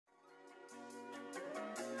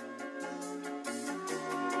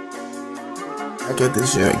I get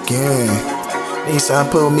this shit again. Niggas trying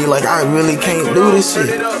to put with me like I really can't do this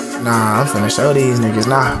shit. Nah, I'm finna show these niggas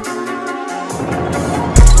now.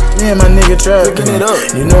 Me and my nigga trapping it up.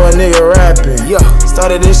 You know a nigga rapping. Yeah,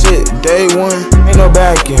 started this shit day one. Ain't no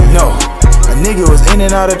backing. No, a nigga was in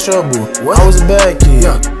and out of trouble. What? I was a bad kid.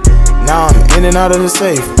 Yeah. Now I'm in and out of the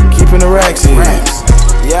safe, keeping the racks in.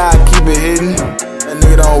 Yeah, I keep it hidden. That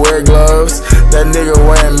nigga don't wear gloves. That nigga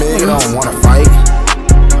wearing mittens. Nigga don't wanna fight.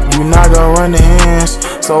 You not gonna run the hands,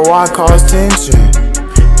 so why cause tension?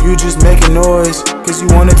 You just making noise, cause you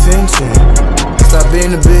want attention. Stop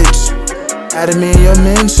being a bitch, add me in your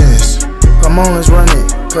mentions. Come on, let's run it,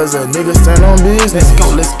 cause a nigga stand on business. Let's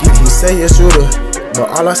go, let's get it. He say he a shooter,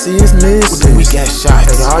 but all I see is misses. We got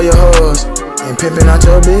shots, cause all your hoes and pimping out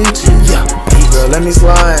your bitches. Yeah, girl, let me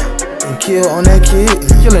slide and kill on that kid.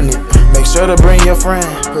 Killing it. Make sure to bring your friend,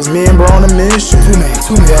 cause me and bro on a mission.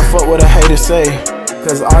 Two man. Yeah, fuck what a hater say,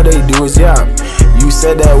 cause all they do is yap. You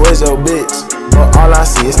said that was your bitch, but all I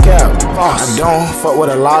see is cap. I don't fuck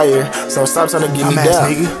with a liar, so stop trying to give me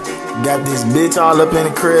down. Got this bitch all up in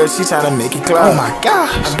the crib, she tryna make it clap. Oh my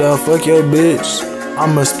gosh. I done fuck your bitch,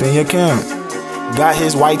 I'ma spin your count. Got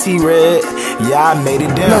his white tee red, yeah I made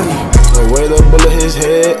it down. The way the bullet his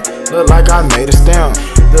head, look like I made a stamp.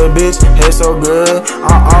 The bitch head so good,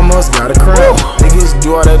 I almost got a cramp. Niggas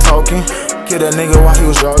do all that talking, kill that nigga while he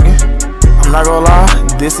was jogging. I'm not gonna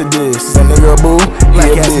lie, this is this. That nigga a boo, he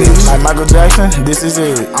a bitch. Like Michael Jackson, this is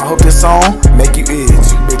it. I hope this song make you itch,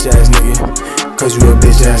 bitch ass nigga. Cause you a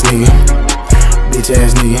bitch ass nigga. Bitch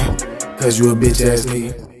ass nigga. Cause you a bitch ass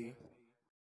nigga.